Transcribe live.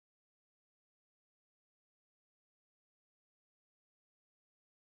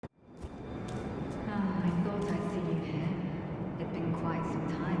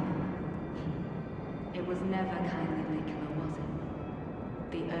was never kindly Nicola, was it?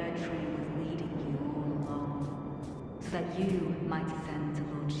 The Erdtree was leading you all along, so that you might ascend to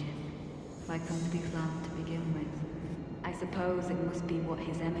lordship, like some to these lands to begin with. I suppose it must be what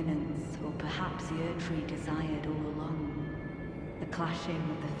His Eminence, or perhaps the Erdtree, desired all along. The clashing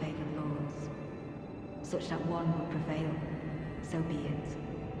of the favored lords, such that one would prevail. So be it.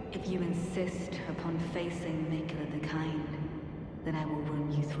 If you insist upon facing Nicola the Kind, then I will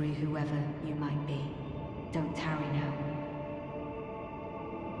run you through whoever you might be. Don't tarry now.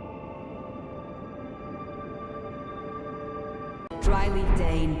 Dryleaf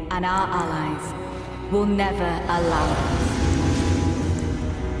Dane and our allies will never allow us.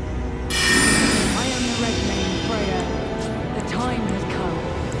 I am the Red Mane Freya. The time has come.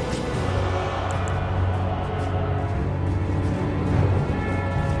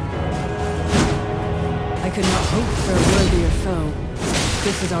 I could not hope for a worthier foe.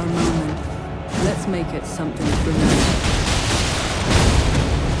 This is our moment. Let's make it something to remember.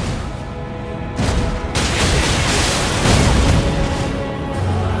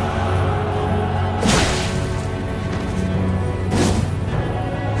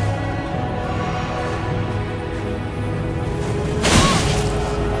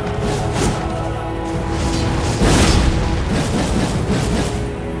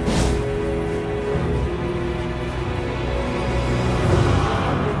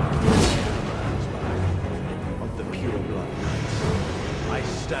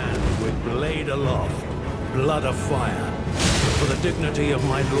 Blood of fire, for the dignity of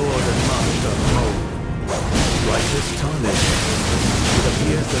my lord and master, home. Righteous tarnish, it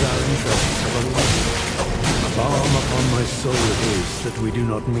appears that our interests have aligned. A balm upon my soul it is that we do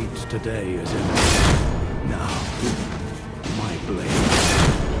not meet today as in now, my blade.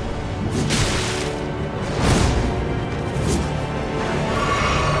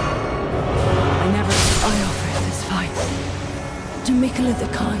 I offer this fight to Nicola the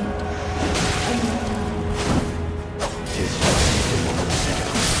Kind.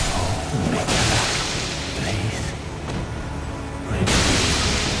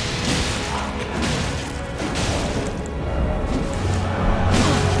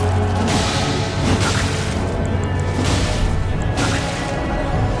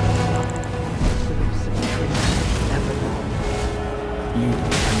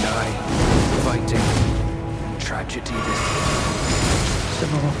 Tragedy this is.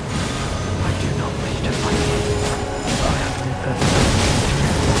 Simone, I do not wish to fight you. I have no purpose.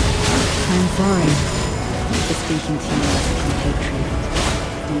 I'm sorry for speaking to you as a compatriot.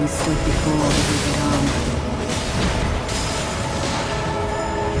 You stood before the wicked arm.